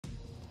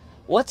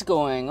What's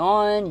going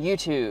on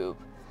YouTube?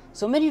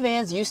 So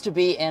minivans used to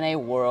be in a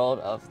world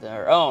of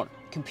their own,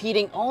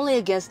 competing only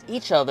against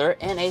each other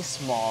in a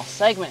small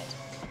segment.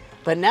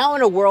 But now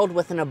in a world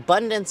with an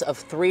abundance of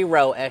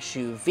three-row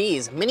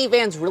SUVs,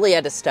 minivans really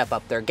had to step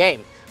up their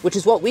game, which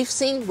is what we've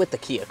seen with the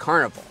Kia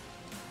Carnival.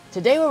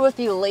 Today we're with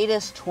the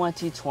latest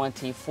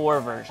 2024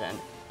 version,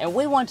 and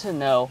we want to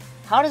know,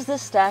 how does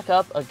this stack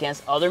up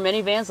against other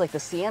minivans like the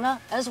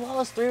Sienna, as well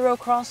as three-row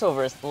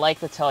crossovers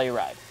like the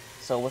Telluride?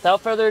 So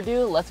without further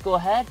ado, let's go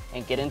ahead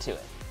and get into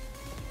it.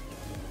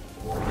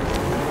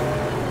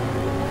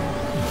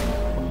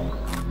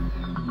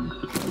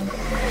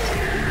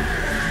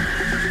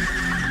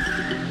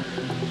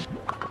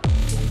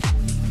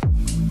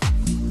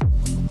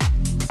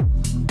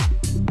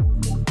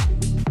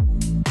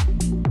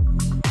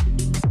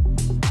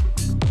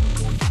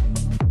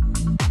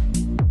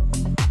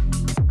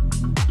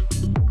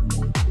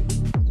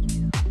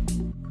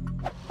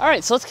 All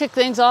right, so let's kick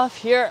things off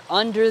here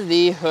under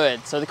the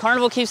hood. So the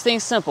Carnival keeps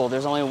things simple.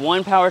 There's only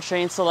one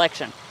powertrain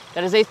selection.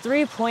 That is a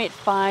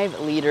 3.5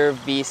 liter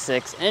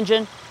V6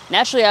 engine,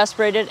 naturally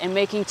aspirated and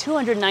making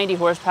 290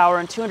 horsepower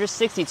and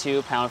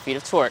 262 pound-feet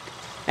of torque.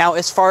 Now,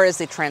 as far as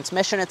the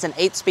transmission, it's an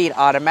 8-speed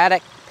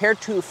automatic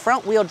paired to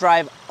front-wheel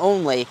drive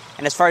only,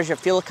 and as far as your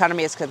fuel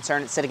economy is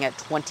concerned, it's sitting at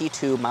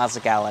 22 miles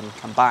a gallon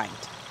combined.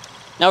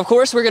 Now, of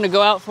course, we're gonna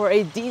go out for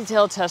a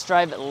detailed test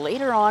drive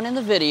later on in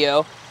the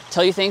video,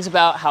 tell you things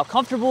about how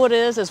comfortable it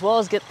is, as well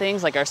as get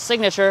things like our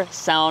signature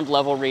sound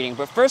level reading.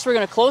 But first, we're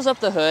gonna close up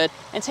the hood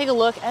and take a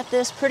look at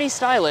this pretty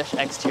stylish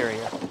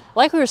exterior.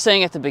 Like we were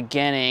saying at the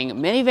beginning,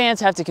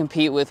 minivans have to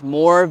compete with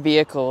more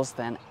vehicles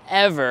than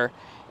ever.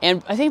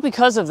 And I think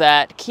because of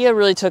that, Kia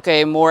really took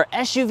a more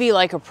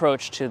SUV-like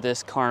approach to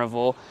this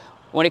Carnival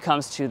when it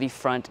comes to the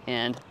front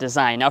end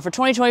design. Now for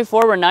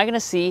 2024, we're not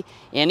gonna see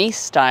any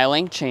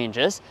styling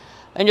changes,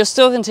 and you'll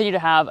still continue to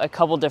have a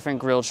couple different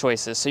grille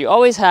choices. So you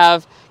always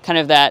have kind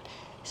of that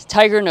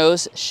tiger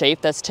nose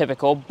shape that's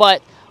typical,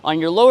 but on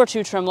your lower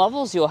two trim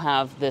levels, you'll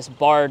have this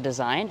bar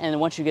design. And then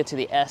once you get to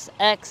the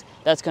SX,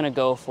 that's gonna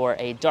go for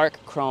a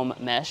dark chrome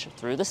mesh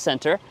through the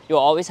center. You'll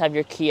always have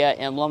your Kia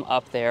emblem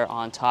up there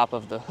on top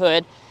of the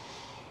hood.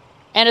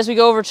 And as we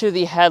go over to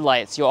the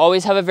headlights, you'll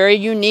always have a very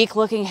unique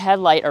looking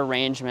headlight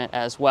arrangement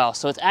as well.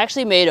 So it's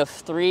actually made of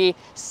three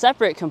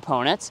separate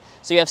components.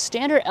 So you have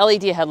standard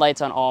LED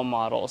headlights on all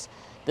models.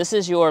 This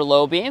is your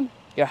low beam.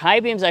 Your high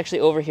beam is actually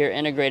over here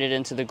integrated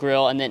into the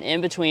grille, and then in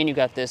between you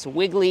got this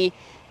wiggly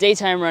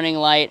daytime running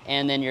light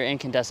and then your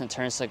incandescent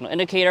turn signal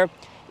indicator.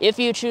 If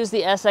you choose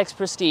the SX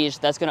Prestige,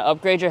 that's going to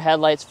upgrade your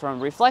headlights from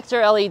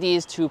reflector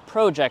LEDs to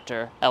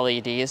projector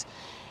LEDs.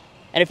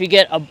 And if you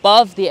get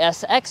above the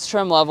SX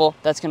trim level,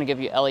 that's going to give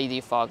you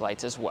LED fog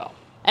lights as well.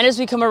 And as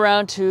we come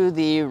around to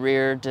the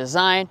rear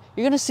design,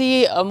 you're going to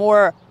see a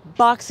more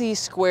boxy,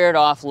 squared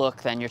off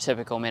look than your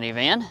typical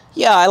minivan.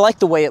 Yeah, I like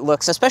the way it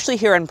looks, especially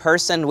here in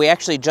person. We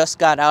actually just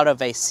got out of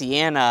a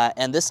Sienna,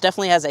 and this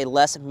definitely has a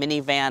less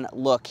minivan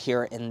look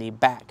here in the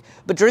back.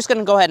 But Drew's going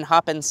to go ahead and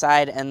hop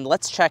inside, and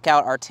let's check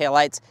out our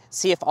taillights,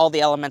 see if all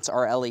the elements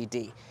are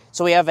LED.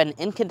 So we have an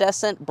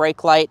incandescent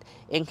brake light,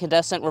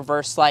 incandescent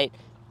reverse light,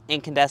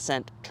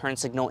 incandescent turn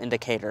signal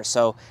indicator.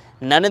 So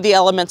none of the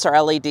elements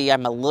are LED.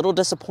 I'm a little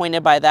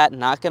disappointed by that,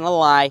 not gonna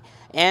lie.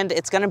 And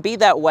it's gonna be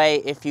that way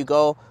if you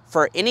go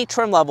for any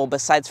trim level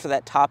besides for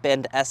that top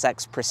end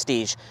SX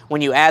Prestige.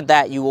 When you add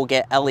that, you will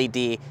get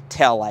LED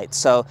taillights.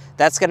 So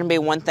that's gonna be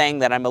one thing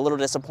that I'm a little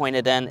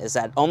disappointed in, is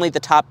that only the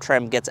top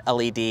trim gets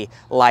LED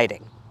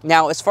lighting.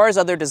 Now, as far as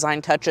other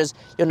design touches,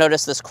 you'll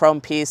notice this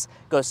chrome piece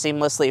goes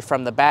seamlessly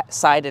from the back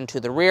side into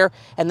the rear,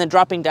 and then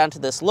dropping down to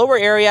this lower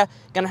area,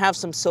 gonna have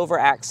some silver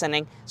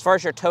accenting. As far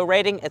as your tow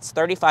rating, it's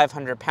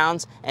 3,500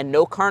 pounds, and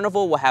no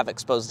Carnival will have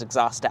exposed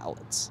exhaust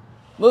outlets.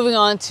 Moving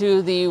on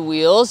to the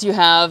wheels, you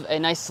have a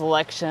nice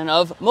selection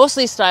of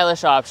mostly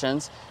stylish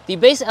options. The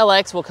base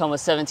LX will come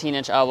with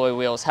 17-inch alloy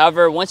wheels.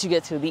 However, once you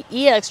get to the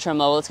EX trim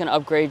level, it's gonna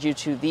upgrade you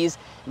to these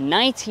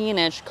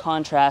 19-inch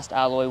contrast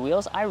alloy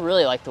wheels. I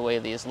really like the way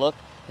these look.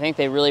 I think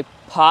they really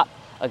pop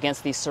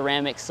against the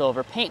ceramic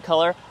silver paint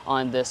color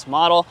on this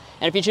model.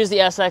 And if you choose the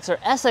SX or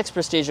SX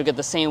Prestige, you'll get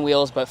the same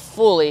wheels, but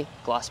fully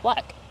gloss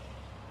black.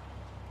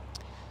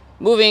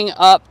 Moving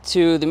up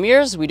to the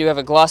mirrors, we do have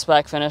a gloss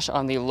black finish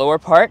on the lower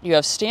part. You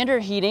have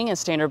standard heating and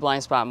standard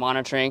blind spot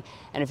monitoring.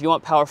 And if you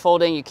want power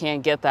folding, you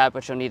can get that,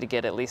 but you'll need to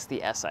get at least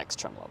the SX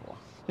trim level.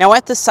 Now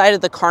at the side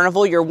of the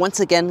Carnival, you're once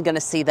again going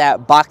to see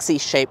that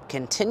boxy shape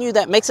continue.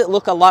 That makes it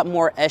look a lot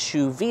more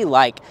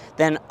SUV-like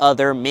than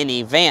other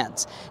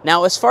minivans.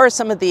 Now as far as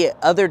some of the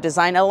other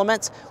design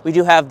elements, we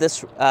do have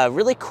this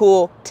really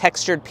cool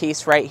textured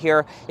piece right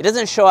here. It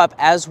doesn't show up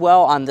as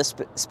well on this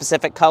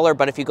specific color,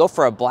 but if you go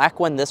for a black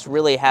one, this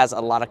really has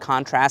a lot of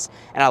contrast,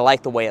 and I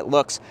like the way it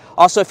looks.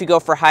 Also, if you go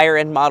for higher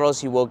end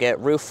models, you will get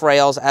roof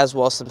rails as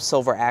well as some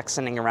silver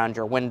accenting around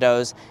your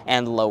windows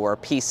and lower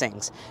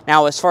piecings.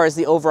 Now as far as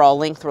the overall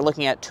length, we're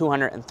looking at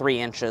 203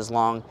 inches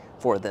long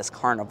for this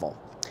Carnival.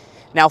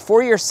 Now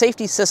for your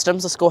safety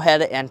systems, let's go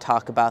ahead and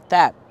talk about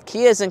that.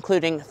 Kia is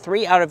including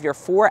 3 out of your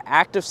 4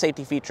 active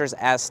safety features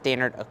as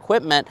standard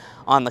equipment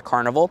on the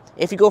Carnival.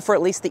 If you go for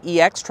at least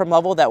the EX trim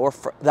level, that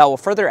will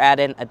further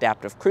add in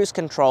adaptive cruise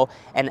control,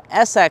 and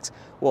SX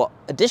will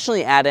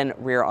additionally add in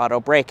rear auto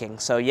braking.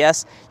 So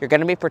yes, you're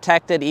going to be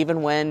protected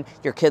even when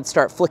your kids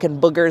start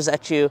flicking boogers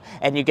at you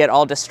and you get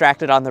all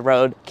distracted on the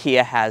road.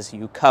 Kia has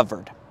you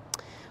covered.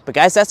 But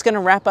guys, that's going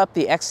to wrap up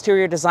the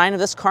exterior design of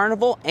this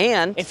Carnival.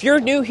 And if you're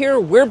new here,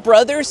 we're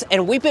brothers,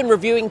 and we've been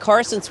reviewing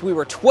cars since we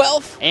were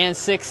 12 and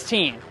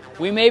 16.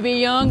 We may be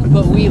young,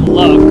 but we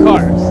love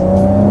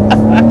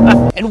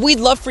cars. And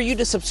we'd love for you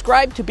to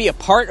subscribe to be a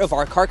part of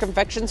our Car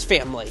Confections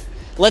family.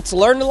 Let's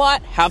learn a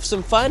lot, have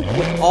some fun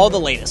with all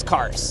the latest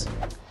cars.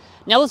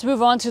 Now let's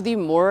move on to the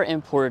more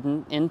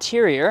important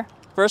interior.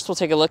 First, we'll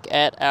take a look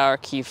at our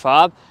key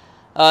fob.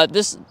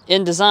 This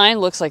in design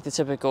looks like the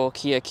typical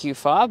Kia key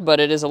fob, but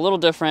it is a little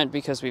different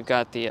because we've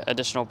got the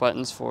additional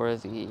buttons for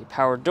the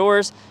power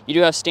doors. You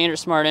do have standard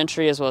smart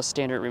entry as well as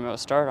standard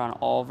remote start on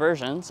all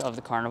versions of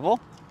the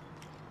Carnival.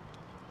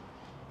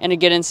 And to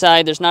get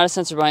inside, there's not a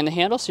sensor behind the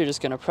handle, so you're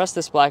just going to press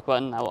this black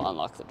button that will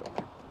unlock the door.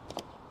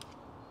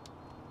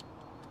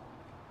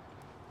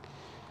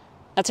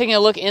 Now taking a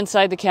look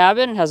inside the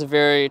cabin, it has a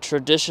very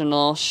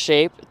traditional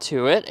shape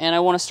to it, and I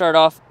want to start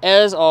off,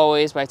 as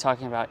always, by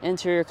talking about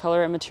interior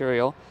color and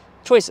material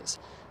choices.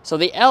 So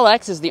the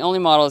LX is the only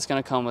model that's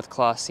going to come with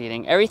cloth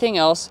seating. Everything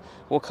else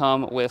will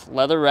come with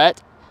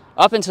leatherette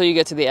up until you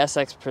get to the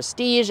SX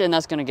Prestige, and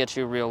that's going to get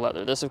you real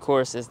leather. This, of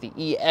course, is the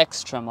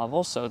EX trim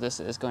level, so this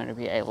is going to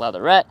be a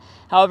leatherette.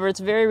 However, it's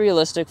very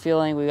realistic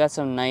feeling. We've got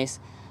some nice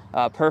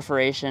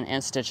perforation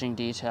and stitching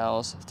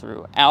details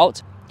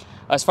throughout.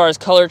 As far as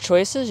color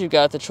choices, you've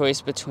got the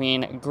choice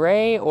between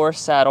gray or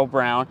saddle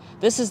brown.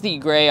 This is the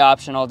gray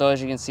option, although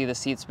as you can see, the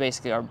seats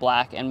basically are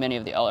black and many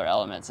of the other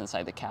elements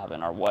inside the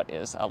cabin are what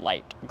is a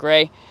light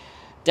gray.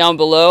 Down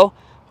below,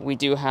 we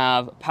do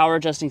have power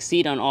adjusting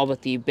seat on all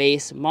but the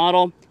base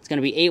model. It's going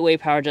to be 8-way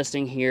power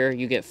adjusting here.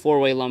 You get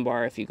 4-way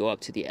lumbar if you go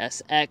up to the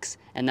SX,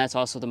 and that's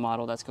also the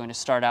model that's going to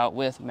start out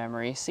with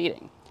memory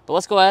seating. But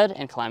let's go ahead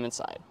and climb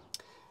inside.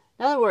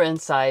 Now that we're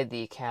inside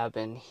the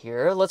cabin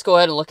here, let's go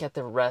ahead and look at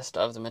the rest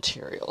of the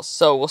materials.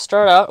 So we'll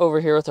start out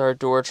over here with our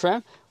door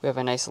trim. We have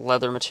a nice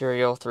leather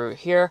material through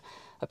here,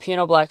 a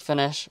piano black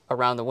finish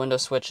around the window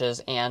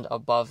switches and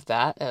above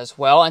that as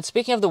well. And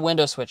speaking of the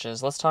window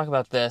switches, let's talk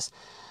about this.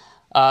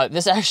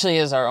 This actually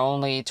is our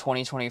only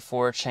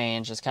 2024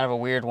 change. It's kind of a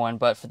weird one,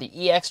 but for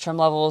the EX trim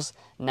levels,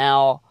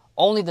 now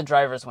only the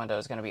driver's window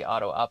is going to be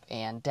auto up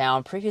and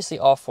down. Previously,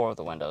 all 4 of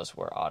the windows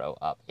were auto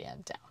up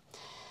and down.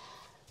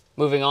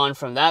 Moving on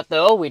from that,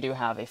 though, we do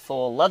have a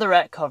full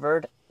leatherette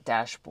covered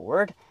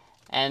dashboard,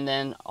 and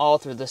then all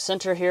through the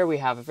center here we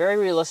have a very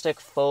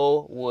realistic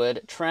faux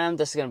wood trim.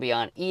 This is going to be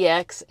on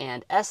EX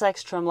and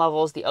SX trim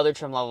levels. The other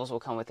trim levels will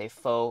come with a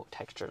faux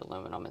textured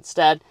aluminum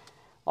instead.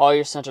 All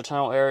your center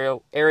tunnel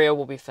area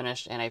will be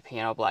finished in a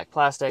piano black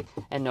plastic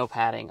and no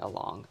padding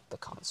along the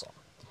console.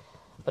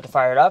 But to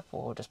fire it up,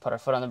 we'll just put our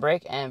foot on the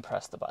brake and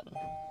press the button.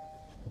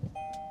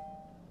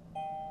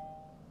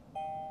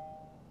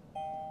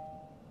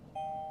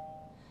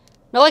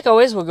 Now, like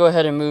always, we'll go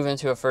ahead and move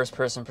into a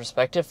first-person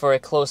perspective for a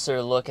closer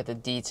look at the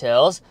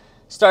details,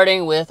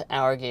 starting with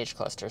our gauge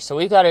cluster. So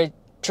we've got a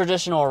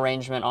traditional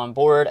arrangement on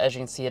board. As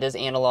you can see, it is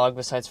analog,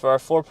 besides for our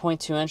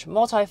 4.2-inch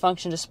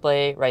multi-function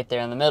display right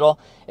there in the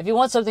middle. If you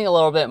want something a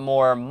little bit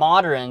more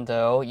modern,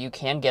 though, you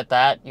can get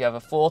that. You have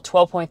a full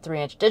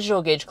 12.3-inch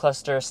digital gauge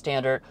cluster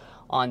standard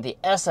on the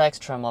SX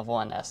trim level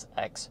and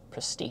SX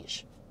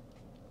Prestige.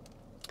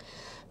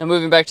 Now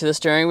moving back to the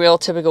steering wheel,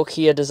 typical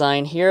Kia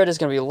design here. It is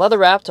going to be leather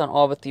wrapped on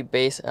all but the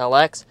base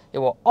LX. It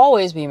will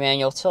always be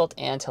manual tilt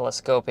and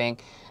telescoping.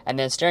 And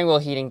then steering wheel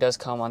heating does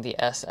come on the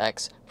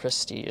SX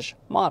Prestige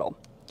model.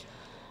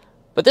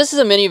 But this is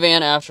a minivan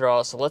after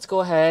all, so let's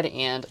go ahead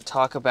and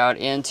talk about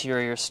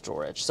interior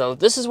storage. So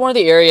this is one of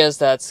the areas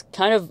that's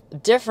kind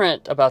of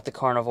different about the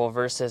Carnival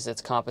versus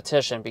its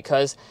competition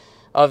because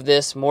of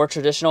this more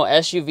traditional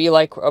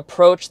SUV-like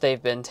approach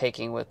they've been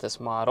taking with this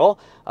model.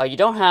 You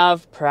don't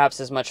have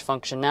perhaps as much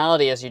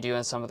functionality as you do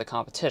in some of the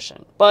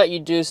competition, but you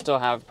do still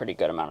have a pretty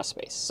good amount of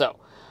space. So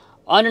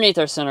underneath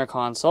our center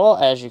console,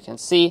 as you can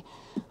see,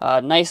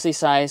 nicely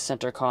sized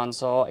center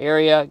console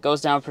area, goes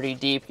down pretty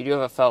deep. You do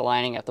have a felt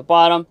lining at the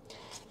bottom.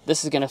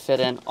 This is going to fit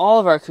in all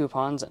of our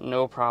coupons,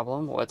 no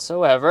problem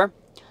whatsoever.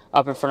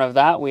 Up in front of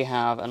that, we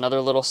have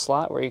another little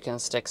slot where you can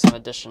stick some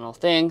additional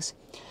things.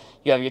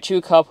 You have your 2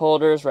 cup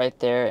holders right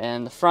there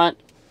in the front.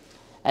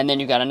 And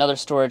then you got another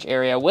storage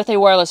area with a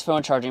wireless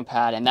phone charging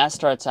pad, and that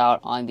starts out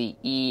on the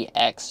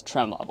EX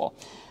trim level.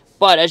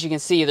 But as you can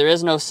see, there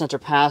is no center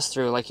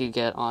pass-through like you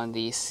get on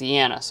the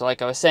Sienna. So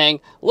like I was saying,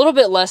 a little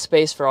bit less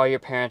space for all your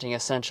parenting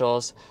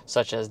essentials,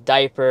 such as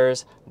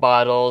diapers,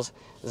 bottles,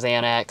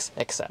 Xanax,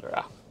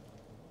 etc.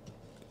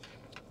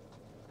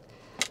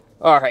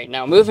 All right,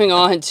 now moving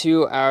on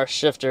to our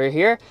shifter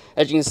here.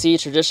 As you can see,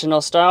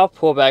 traditional style,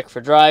 pull back for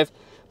drive.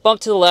 Bump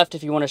to the left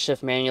if you want to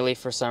shift manually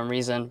for some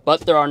reason,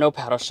 but there are no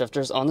paddle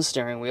shifters on the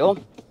steering wheel.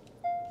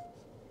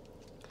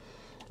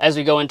 As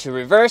we go into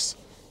reverse,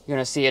 you're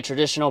going to see a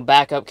traditional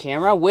backup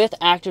camera with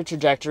active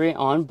trajectory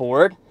on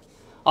board.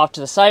 Off to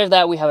the side of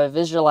that, we have a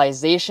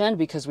visualization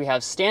because we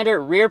have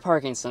standard rear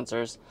parking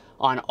sensors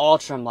on all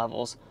trim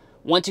levels.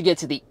 Once you get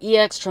to the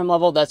EX trim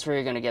level, that's where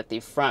you're going to get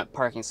the front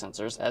parking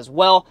sensors as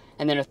well,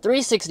 and then a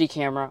 360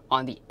 camera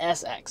on the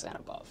SX and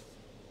above.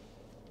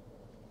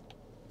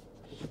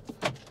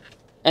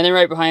 And then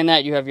right behind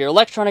that, you have your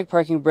electronic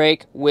parking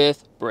brake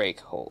with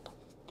brake hold.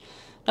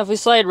 Now if we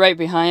slide right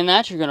behind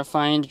that, you're going to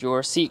find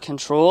your seat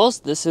controls.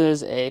 This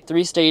is a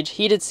 3-stage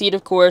heated seat,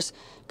 of course,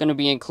 going to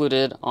be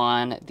included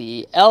on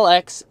the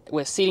LX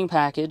with seating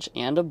package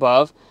and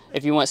above.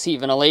 If you want seat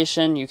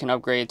ventilation, you can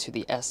upgrade to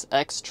the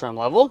SX trim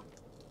level.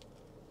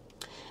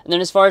 And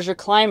then as far as your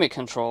climate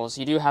controls,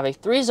 you do have a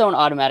 3-zone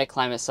automatic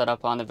climate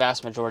setup on the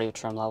vast majority of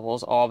trim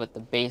levels, all but the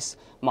base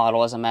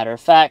model as a matter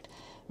of fact.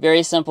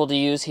 Very simple to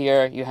use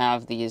here. You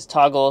have these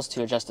toggles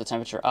to adjust the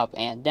temperature up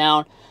and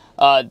down.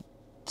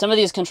 Some of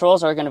these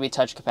controls are going to be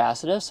touch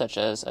capacitive, such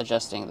as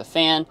adjusting the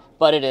fan,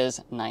 but it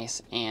is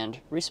nice and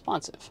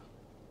responsive.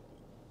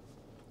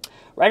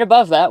 Right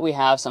above that, we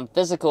have some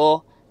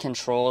physical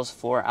controls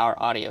for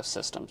our audio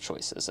system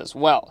choices as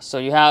well. So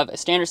you have a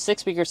standard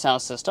 6-speaker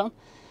sound system.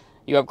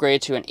 You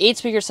upgrade to an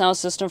 8-speaker sound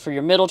system for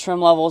your middle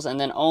trim levels, and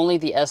then only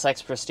the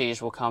SX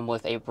Prestige will come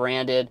with a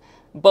branded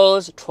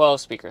Bose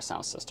 12-speaker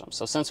sound system.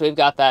 So since we've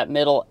got that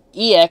middle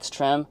EX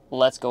trim,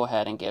 let's go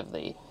ahead and give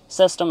the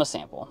system a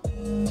sample.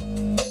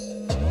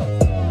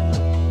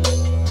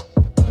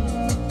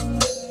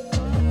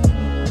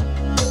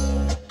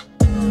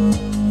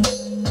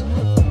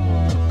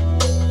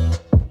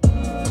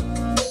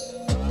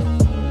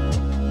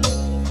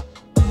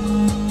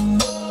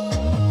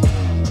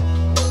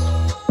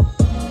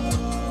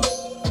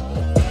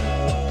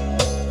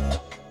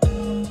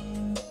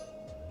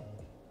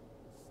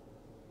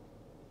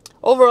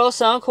 Overall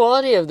sound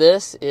quality of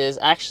this is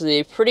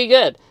actually pretty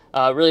good.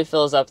 Really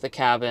fills up the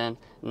cabin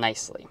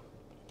nicely.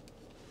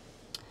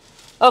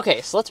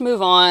 Okay, so let's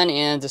move on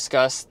and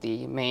discuss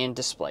the main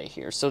display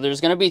here. So there's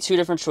going to be 2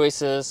 different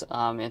choices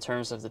in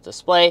terms of the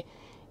display.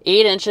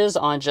 8 inches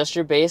on just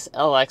your base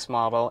LX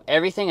model.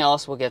 Everything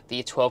else will get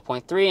the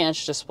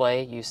 12.3-inch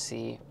display you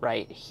see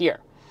right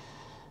here.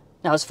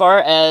 Now, as far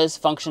as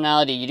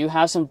functionality, you do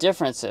have some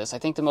differences. I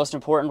think the most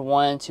important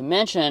one to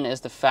mention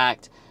is the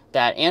fact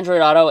that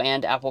Android Auto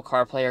and Apple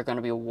CarPlay are going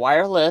to be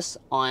wireless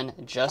on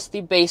just the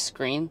base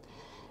screen.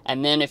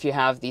 And then if you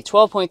have the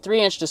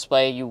 12.3-inch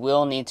display, you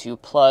will need to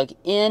plug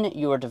in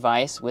your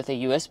device with a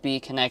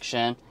USB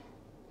connection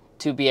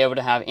to be able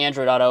to have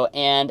Android Auto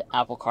and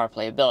Apple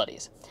CarPlay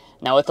abilities.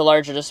 Now with the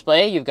larger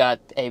display, you've got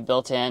a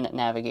built-in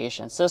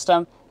navigation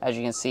system. As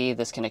you can see,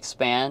 this can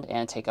expand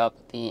and take up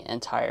the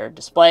entire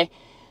display.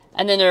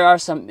 And then there are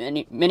some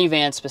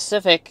minivan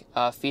specific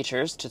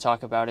features to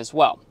talk about as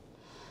well.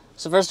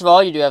 So first of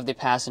all, you do have the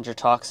passenger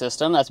talk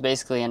system. That's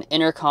basically an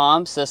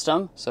intercom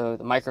system. So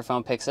the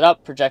microphone picks it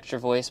up, projects your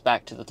voice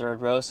back to the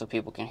 3rd row so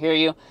people can hear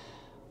you.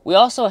 We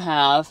also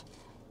have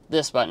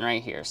this button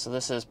right here. So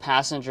this is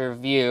passenger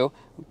view.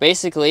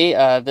 Basically,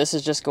 this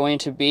is just going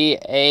to be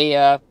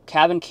a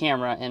cabin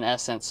camera in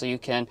essence. So you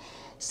can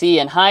see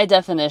in high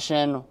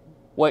definition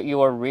what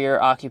your rear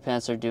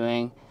occupants are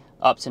doing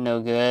up to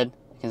no good.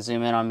 You can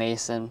zoom in on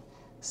Mason,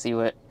 see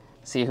who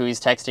he's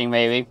texting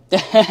maybe.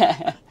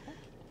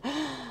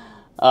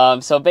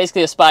 So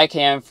basically a spy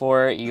cam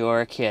for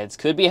your kids.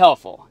 Could be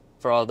helpful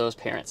for all those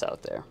parents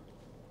out there.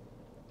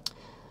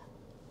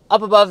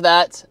 Up above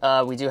that,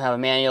 we do have a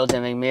manual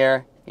dimming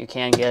mirror. You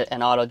can get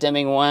an auto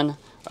dimming one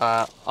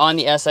on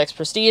the SX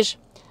Prestige.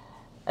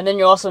 And then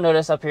you'll also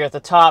notice up here at the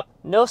top,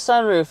 no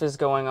sunroof is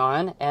going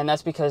on, and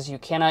that's because you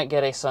cannot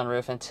get a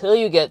sunroof until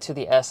you get to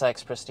the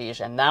SX Prestige,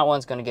 and that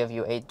one's going to give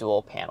you a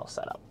dual panel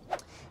setup.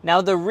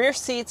 Now, the rear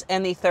seats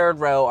and the 3rd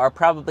row are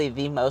probably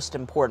the most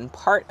important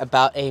part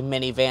about a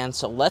minivan,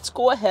 so let's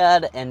go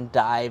ahead and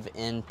dive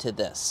into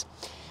this.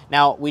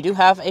 Now, we do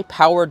have a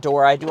power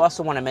door. I do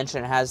also want to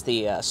mention it has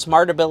the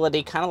smart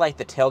ability, kind of like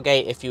the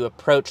tailgate. If you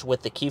approach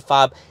with the key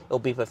fob, it'll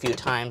beep a few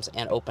times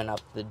and open up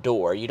the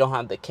door. You don't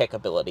have the kick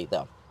ability,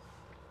 though.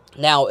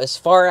 Now, as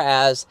far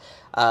as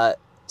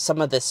some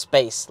of this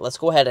space, let's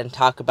go ahead and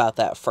talk about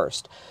that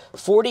first.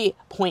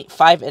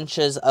 40.5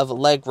 inches of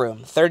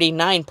legroom,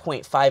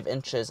 39.5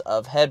 inches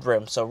of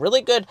headroom. So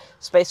really good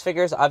space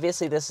figures.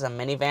 Obviously, this is a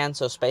minivan,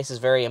 so space is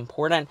very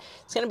important.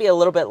 It's going to be a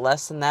little bit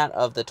less than that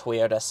of the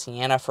Toyota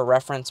Sienna for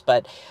reference,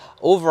 but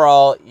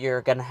overall,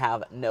 you're going to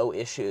have no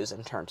issues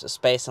in terms of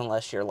space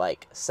unless you're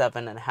like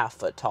 7.5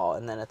 foot tall.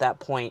 And then at that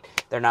point,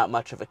 they're not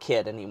much of a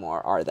kid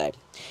anymore, are they?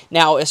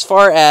 Now, as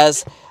far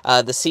as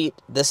the seat,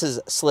 this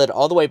is slid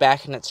all the way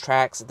back in its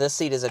tracks. This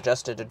seat is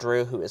adjusted to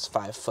Drew, who is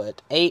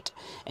 5'8",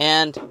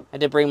 and I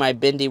did bring my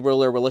bendy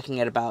ruler. We're looking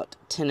at about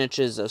 10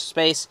 inches of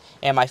space,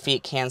 and my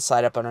feet can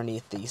slide up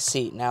underneath the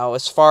seat. Now,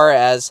 as far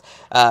as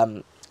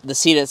the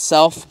seat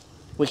itself,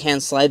 we can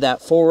slide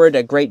that forward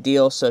a great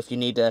deal, so if you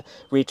need to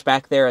reach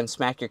back there and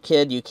smack your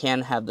kid, you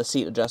can have the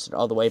seat adjusted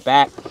all the way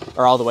back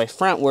or all the way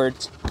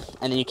frontwards.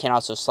 and then you can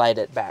also slide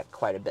it back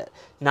quite a bit.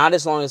 Not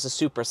as long as the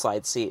super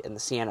slide seat in the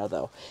Sienna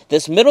though.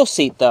 This middle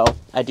seat though,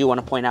 I do want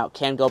to point out,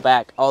 can go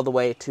back all the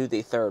way to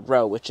the third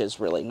row, which is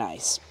really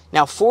nice.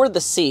 Now for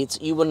the seats,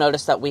 you will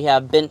notice that we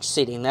have bench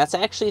seating. That's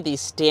actually the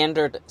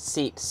standard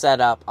seat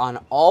setup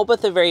on all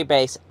but the very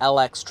base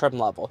LX trim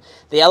level.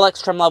 The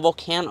LX trim level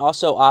can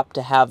also opt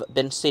to have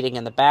bench seating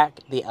in the back,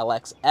 the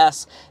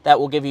LXS, that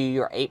will give you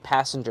your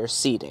 8-passenger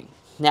seating.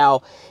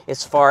 Now,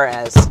 as far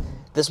as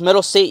this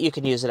middle seat, you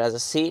can use it as a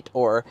seat,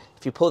 or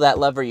if you pull that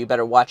lever, you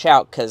better watch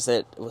out because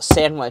it will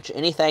sandwich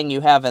anything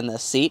you have in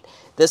this seat.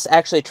 This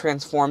actually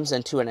transforms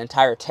into an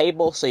entire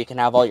table, so you can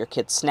have all your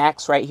kids'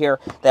 snacks right here.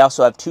 They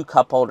also have 2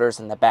 cup holders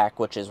in the back,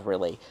 which is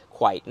really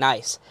quite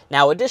nice.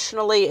 Now,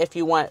 additionally, if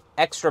you want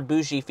extra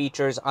bougie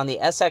features, on the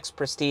SX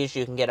Prestige,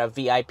 you can get a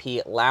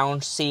VIP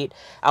lounge seat.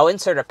 I'll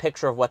insert a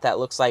picture of what that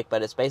looks like,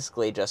 but it's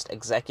basically just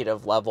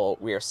executive level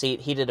rear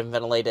seat, heated and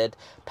ventilated,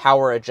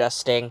 power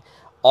adjusting,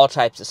 all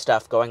types of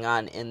stuff going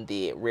on in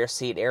the rear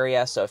seat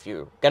area. So if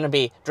you're going to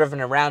be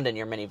driven around in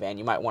your minivan,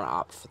 you might want to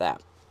opt for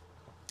that.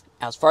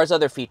 Now, as far as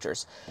other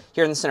features,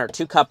 here in the center,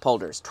 2 cup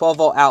holders,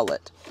 12-volt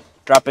outlet.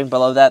 Dropping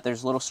below that,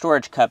 there's a little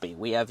storage cubby.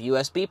 We have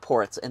USB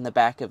ports in the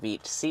back of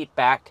each seat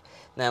back.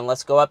 And then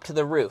let's go up to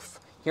the roof.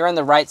 Here on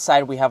the right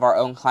side, we have our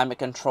own climate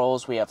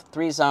controls. We have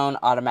 3-zone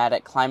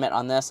automatic climate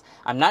on this.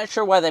 I'm not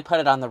sure why they put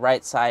it on the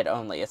right side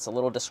only. It's a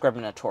little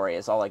discriminatory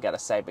is all I gotta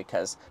say,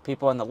 because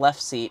people in the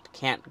left seat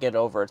can't get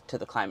over to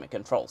the climate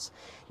controls.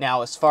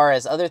 Now, as far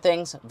as other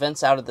things,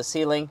 vents out of the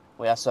ceiling.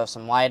 We also have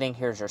some lighting.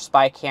 Here's your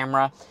spy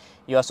camera.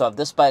 You also have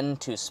this button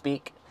to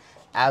speak,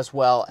 as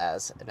well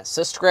as an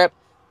assist grip.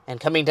 And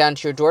coming down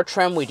to your door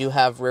trim, we do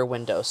have rear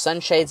window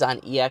sunshades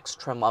on EX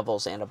trim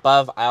levels and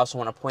above. I also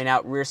want to point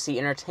out rear seat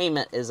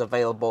entertainment is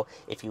available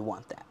if you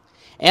want that.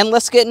 And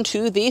let's get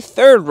into the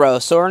third row.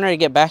 So in order to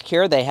get back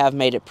here, they have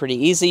made it pretty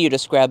easy. You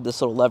just grab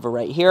this little lever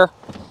right here.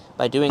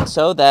 By doing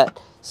so, that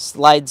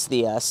slides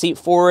the seat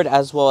forward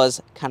as well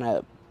as kind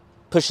of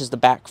pushes the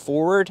back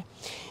forward.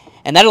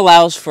 And that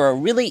allows for a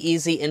really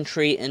easy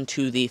entry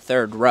into the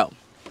third row.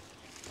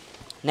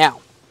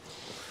 Now,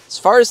 as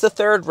far as the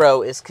third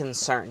row is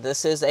concerned,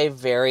 this is a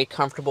very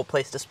comfortable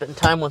place to spend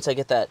time once I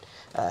get that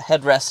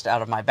headrest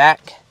out of my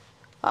back.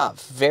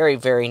 Very,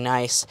 very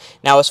nice.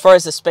 Now, as far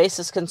as the space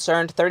is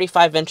concerned,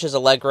 35 inches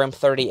of legroom,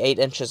 38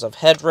 inches of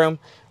headroom.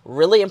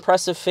 Really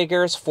impressive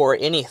figures for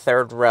any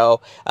third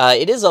row.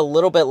 It is a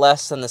little bit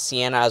less than the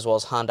Sienna as well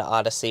as Honda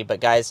Odyssey, but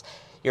guys,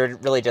 you're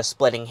really just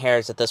splitting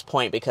hairs at this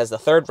point because the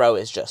third row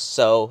is just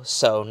so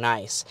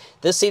nice.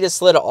 This seat is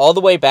slid all the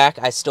way back.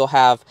 I still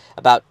have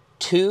about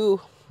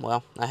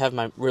well, I have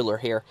my ruler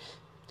here,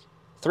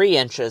 3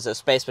 inches of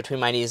space between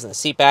my knees and the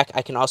seat back.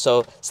 I can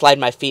also slide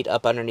my feet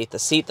up underneath the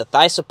seat. The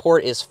thigh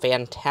support is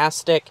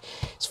fantastic.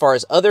 As far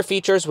as other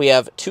features, we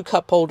have 2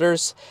 cup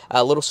holders,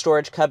 a little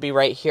storage cubby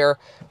right here.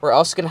 We're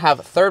also going to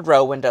have third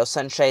row window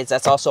sunshades.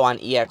 That's also on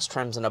EX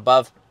trims and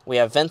above. We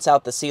have vents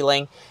out the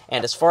ceiling.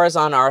 And as far as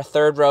on our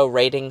third row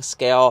rating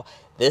scale,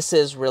 this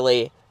is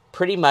really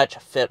pretty much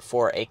fit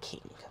for a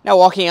king. Now,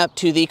 walking up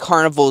to the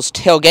Carnival's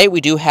tailgate, we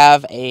do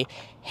have a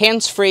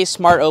hands-free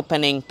smart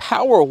opening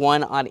power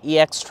one on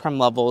EX trim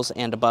levels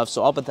and above,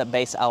 so all but the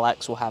base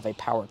LX will have a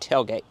power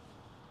tailgate.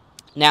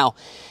 Now,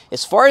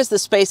 as far as the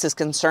space is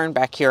concerned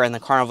back here in the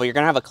Carnival, you're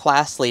going to have a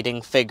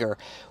class-leading figure.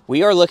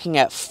 We are looking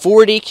at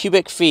 40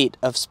 cubic feet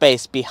of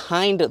space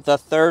behind the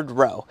third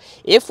row.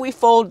 If we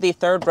fold the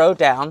third row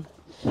down,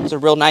 it's a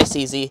real nice,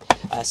 easy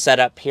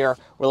setup here.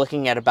 We're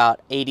looking at about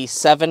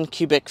 87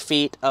 cubic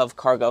feet of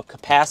cargo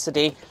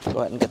capacity. Go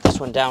ahead and get this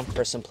one down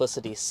for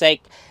simplicity's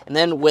sake. And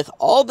then with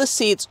all the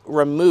seats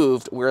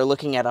removed, we're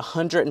looking at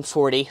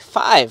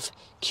 145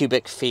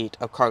 cubic feet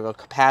of cargo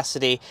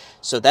capacity.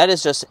 So that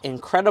is just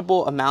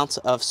incredible amounts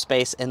of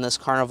space in this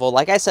Carnival.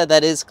 Like I said,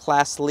 that is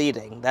class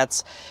leading.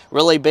 That's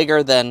really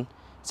bigger than,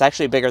 it's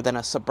actually bigger than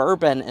a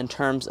Suburban in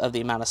terms of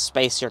the amount of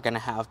space you're going to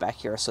have back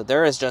here. So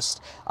there is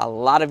just a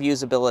lot of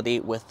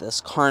usability with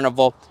this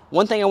Carnival.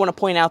 One thing I want to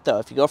point out though,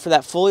 if you go for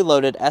that fully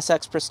loaded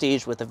SX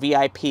Prestige with the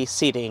VIP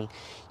seating,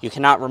 you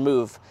cannot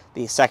remove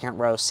the second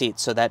row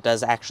seats. So that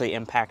does actually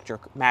impact your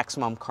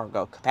maximum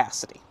cargo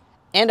capacity.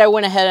 And I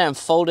went ahead and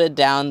folded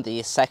down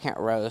the second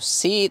row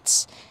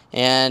seats,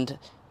 and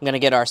I'm going to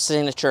get our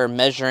signature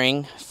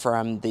measuring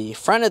from the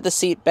front of the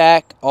seat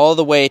back all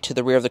the way to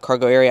the rear of the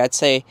cargo area. I'd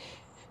say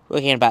we're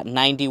looking at about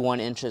 91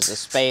 inches of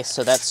space,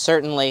 so that's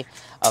certainly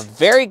a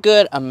very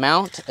good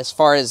amount. As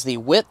far as the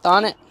width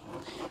on it,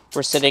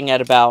 we're sitting at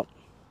about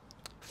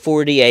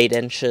 48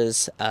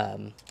 inches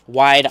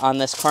wide on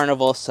this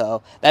Carnival,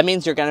 so that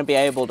means you're going to be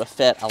able to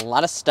fit a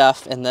lot of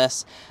stuff in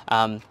this.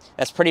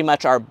 That's pretty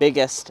much our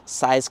biggest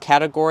size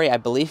category. I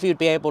believe you'd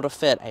be able to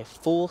fit a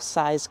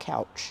full-size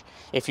couch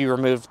if you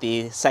removed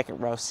the second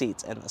row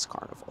seats in this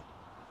Carnival.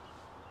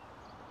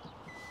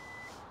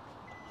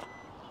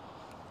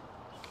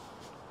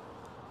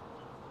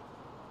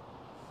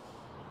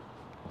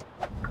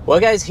 Well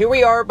guys, here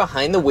we are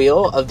behind the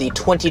wheel of the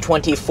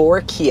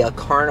 2024 Kia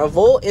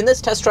Carnival. In this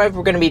test drive,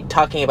 we're going to be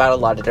talking about a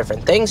lot of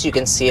different things. You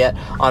can see it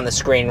on the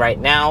screen right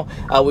now.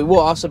 We will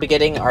also be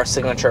getting our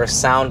signature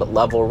sound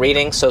level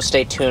reading, so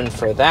stay tuned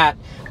for that.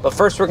 But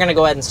first, we're going to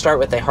go ahead and start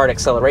with a hard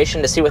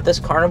acceleration to see what this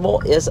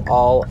Carnival is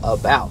all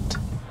about.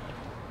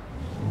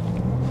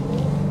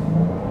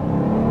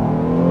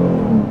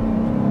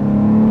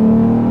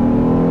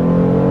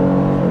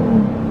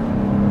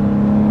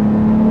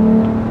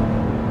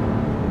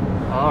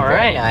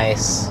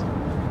 Nice.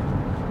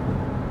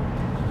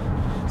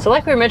 So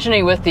like we were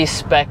mentioning with the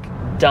spec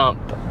dump,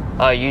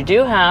 you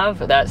do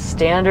have that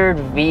standard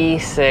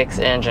V6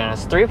 engine.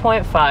 It's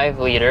 3.5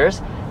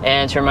 liters,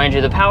 and to remind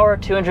you, the power,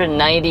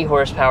 290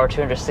 horsepower,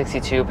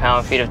 262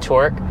 pound-feet of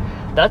torque.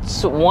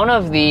 That's one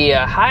of the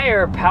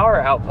higher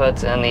power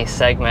outputs in the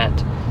segment.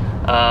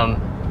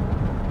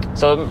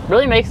 So it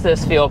really makes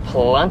this feel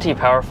plenty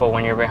powerful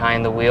when you're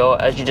behind the wheel.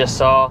 As you just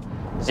saw,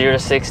 0 to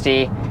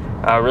 60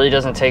 really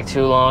doesn't take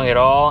too long at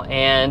all,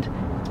 and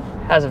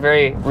has a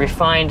very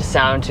refined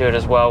sound to it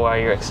as well while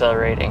you're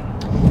accelerating.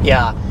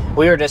 Yeah,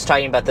 we were just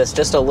talking about this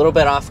just a little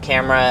bit off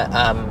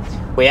camera.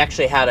 We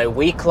actually had a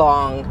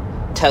week-long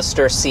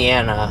tester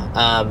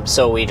Sienna,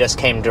 so we just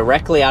came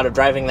directly out of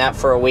driving that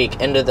for a week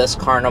into this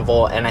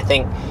Carnival, and I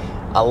think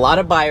a lot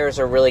of buyers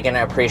are really going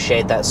to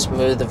appreciate that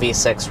smooth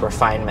V6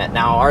 refinement.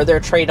 Now, are there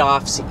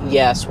trade-offs?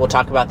 Yes, we'll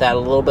talk about that a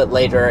little bit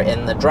later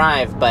in the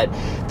drive, but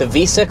the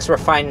V6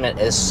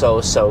 refinement is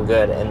so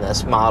good in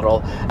this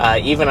model.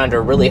 Even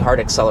under really hard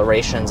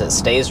accelerations, it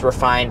stays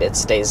refined, it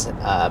stays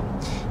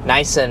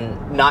nice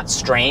and not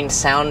strained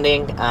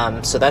sounding,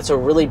 so that's a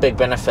really big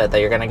benefit that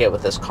you're going to get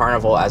with this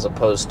Carnival as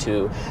opposed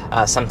to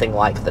something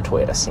like the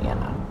Toyota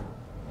Sienna.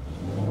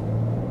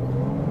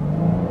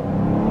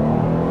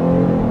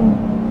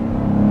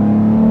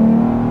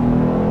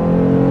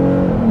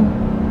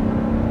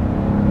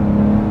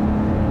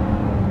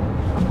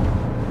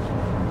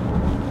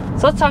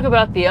 So let's talk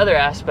about the other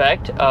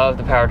aspect of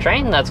the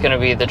powertrain. That's going to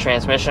be the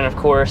transmission, of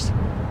course.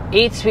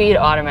 8-speed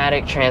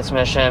automatic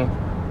transmission.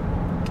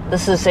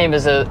 This is the same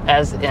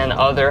as in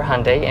other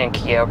Hyundai and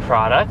Kia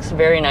products.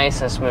 Very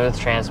nice and smooth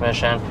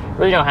transmission.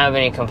 Really don't have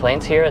any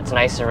complaints here. It's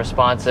nice and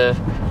responsive.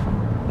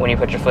 When you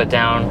put your foot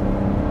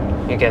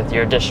down, you get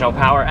your additional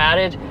power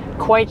added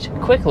quite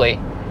quickly.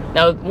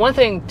 Now, one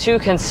thing to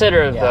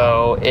consider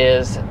though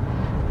is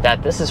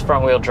that this is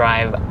front-wheel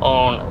drive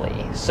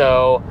only.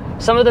 So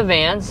some of the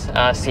vans,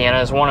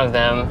 Sienna is one of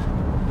them,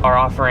 are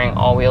offering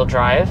all-wheel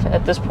drive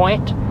at this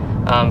point,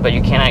 but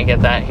you cannot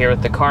get that here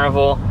with the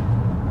Carnival,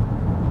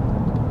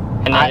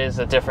 and that is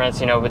the difference,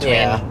 you know,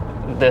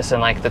 between this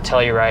and like the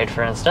Telluride,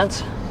 for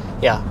instance.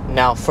 Yeah.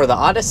 Now for the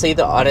Odyssey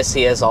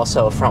is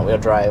also front-wheel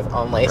drive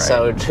only, right.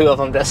 So two of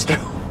them just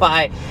drove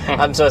by.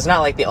 So it's not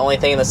like the only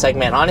thing in the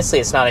segment. Honestly,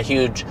 it's not a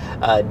huge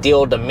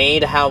deal to me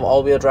to have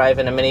all-wheel drive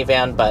in a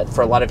minivan, but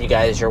for a lot of you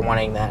guys, you're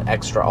wanting that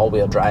extra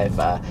all-wheel drive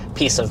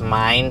peace of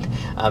mind.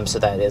 So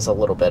that is a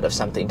little bit of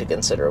something to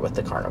consider with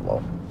the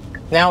Carnival.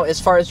 Now,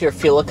 as far as your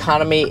fuel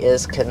economy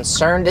is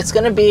concerned, it's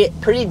going to be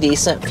pretty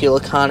decent fuel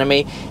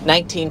economy,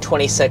 19,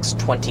 26,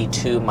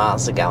 22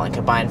 miles a gallon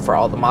combined for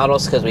all the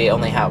models, because we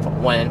only have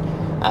one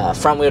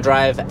front-wheel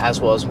drive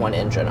as well as one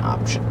engine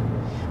option.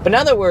 But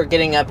now that we're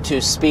getting up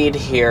to speed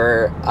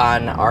here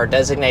on our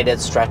designated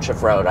stretch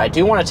of road, I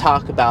do want to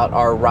talk about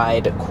our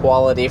ride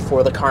quality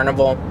for the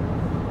Carnival.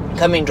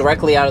 Coming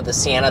directly out of the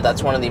Sienna,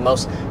 that's one of the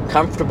most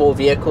comfortable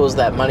vehicles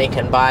that money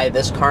can buy.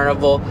 This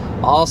Carnival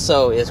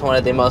also is one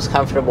of the most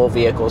comfortable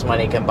vehicles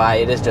money can buy.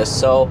 It is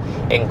just so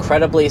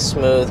incredibly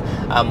smooth.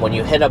 When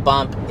you hit a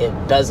bump, it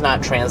does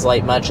not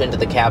translate much into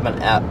the cabin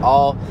at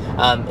all.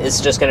 It's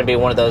just going to be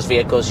one of those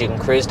vehicles you can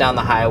cruise down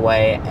the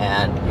highway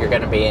and you're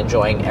going to be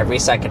enjoying every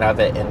second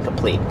of it in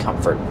complete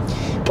comfort.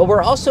 But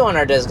we're also on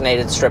our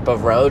designated strip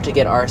of road to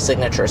get our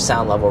signature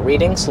sound level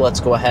reading, so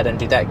let's go ahead and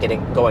do that,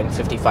 going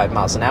 55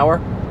 miles an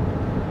hour.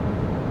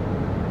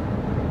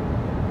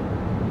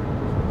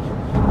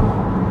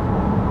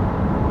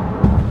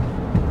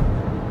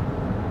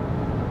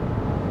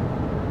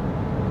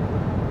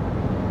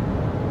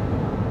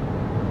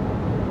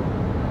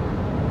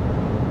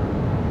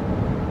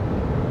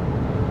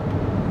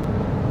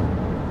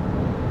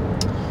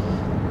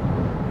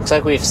 Looks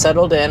like we've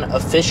settled in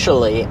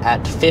officially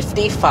at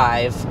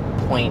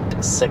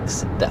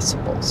 55.6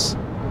 decibels.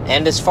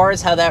 And as far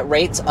as how that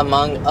rates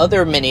among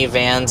other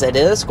minivans, it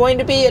is going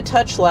to be a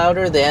touch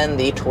louder than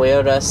the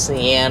Toyota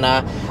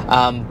Sienna,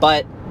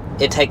 but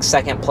it takes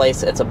second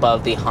place. It's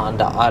above the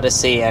Honda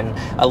Odyssey and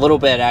a little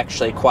bit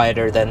actually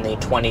quieter than the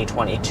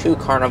 2022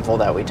 Carnival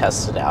that we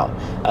tested out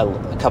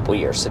a couple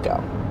years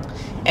ago.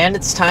 And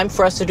it's time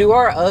for us to do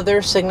our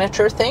other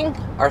signature thing,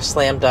 our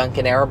slam dunk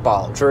and air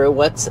ball. Drew,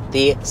 what's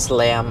the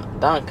slam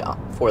dunk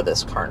for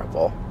this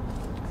Carnival?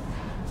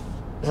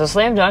 So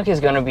slam dunk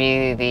is going to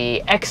be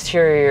the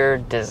exterior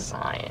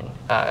design.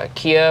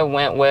 Kia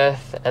went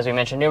with, as we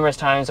mentioned numerous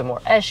times, a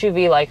more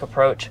SUV-like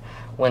approach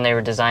when they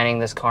were designing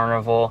this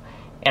Carnival.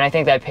 and I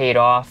think that paid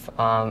off.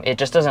 It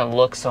just doesn't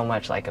look so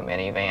much like a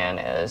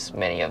minivan as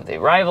many of the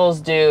rivals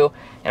do,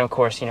 and of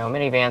course, you know,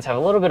 minivans have a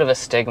little bit of a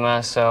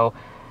stigma, so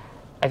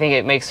I think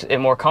it makes it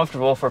more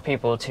comfortable for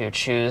people to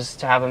choose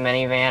to have a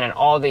minivan and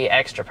all the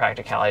extra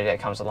practicality that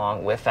comes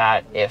along with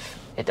that if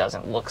it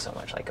doesn't look so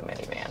much like a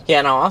minivan. Yeah,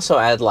 and I'll also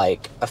add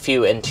like a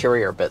few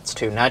interior bits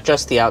too, not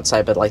just the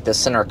outside, but like the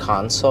center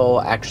console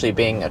actually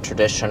being a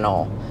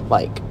traditional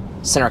like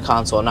center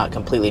console, not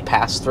completely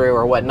pass through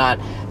or whatnot.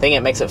 I think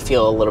it makes it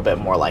feel a little bit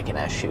more like an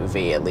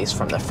SUV, at least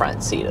from the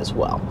front seat as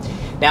well.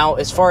 Now,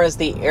 as far as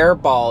the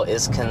airball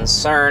is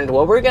concerned,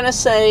 what we're gonna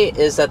say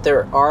is that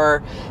there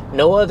are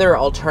no other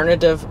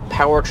alternative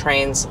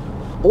powertrains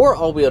or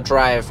all-wheel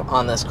drive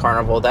on this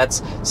Carnival.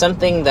 That's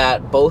something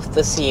that both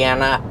the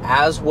Sienna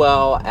as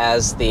well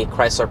as the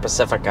Chrysler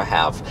Pacifica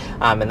have.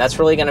 And that's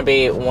really gonna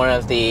be one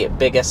of the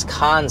biggest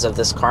cons of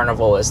this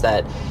Carnival, is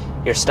that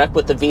you're stuck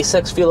with the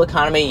V6 fuel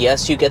economy.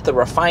 Yes, you get the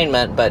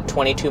refinement, but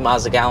 22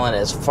 miles a gallon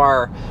is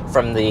far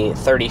from the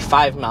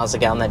 35 miles a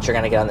gallon that you're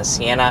going to get on the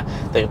Sienna.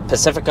 The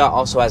Pacifica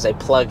also has a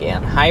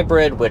plug-in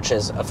hybrid, which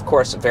is, of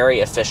course, very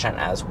efficient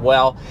as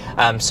well.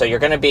 So you're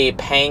going to be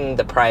paying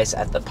the price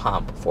at the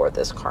pump for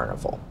this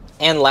Carnival.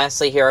 And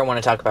lastly here, I want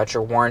to talk about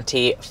your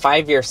warranty.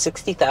 5-year,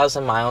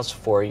 60,000 miles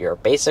for your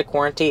basic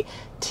warranty,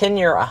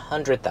 10-year,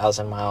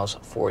 100,000 miles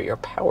for your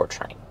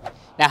powertrain.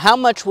 Now, how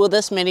much will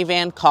this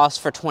minivan cost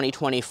for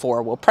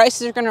 2024? Well,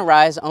 prices are going to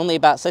rise only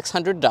about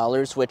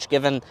 $600, which,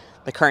 given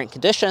the current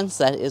conditions,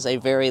 that is a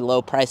very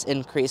low price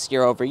increase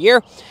year over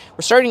year.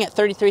 We're starting at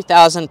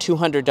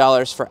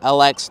 $33,200 for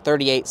LX,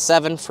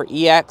 $38,700 for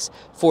EX,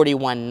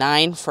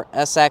 $41,900 for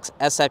SX,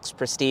 SX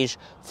Prestige,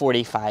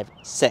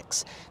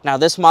 $45,600. Now,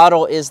 this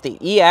model is the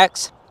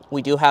EX.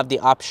 We do have the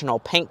optional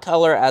paint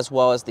color as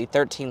well as the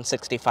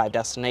 1365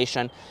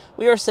 destination.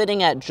 We are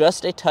sitting at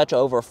just a touch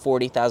over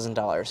 $40,000,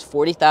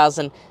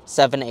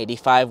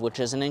 $40,785, which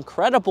is an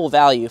incredible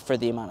value for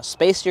the amount of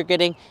space you're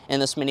getting in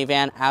this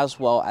minivan as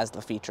well as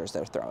the features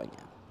they're throwing in.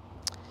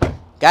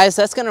 Guys,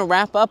 that's going to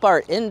wrap up our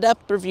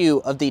in-depth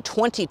review of the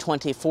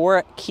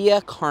 2024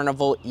 Kia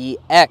Carnival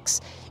EX.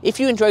 If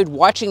you enjoyed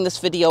watching this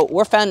video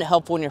or found it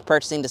helpful in your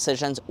purchasing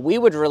decisions, we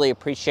would really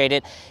appreciate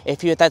it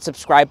if you hit that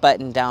subscribe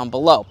button down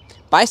below.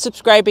 By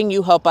subscribing,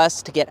 you help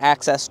us to get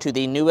access to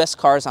the newest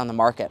cars on the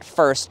market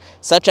first,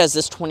 such as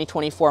this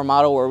 2024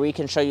 model, where we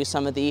can show you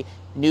some of the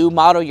new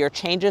model year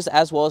changes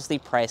as well as the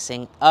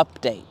pricing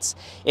updates.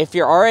 If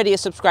you're already a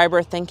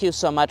subscriber, thank you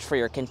so much for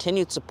your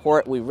continued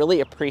support. We really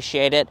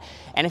appreciate it.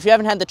 And if you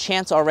haven't had the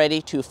chance already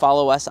to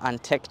follow us on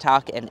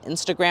TikTok and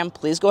Instagram,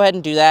 please go ahead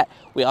and do that.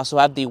 We also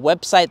have the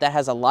website that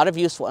has a lot of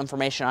useful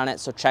information on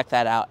it, so check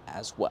that out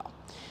as well.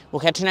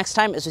 We'll catch you next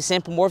time as we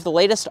sample more of the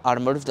latest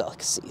automotive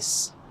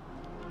delicacies.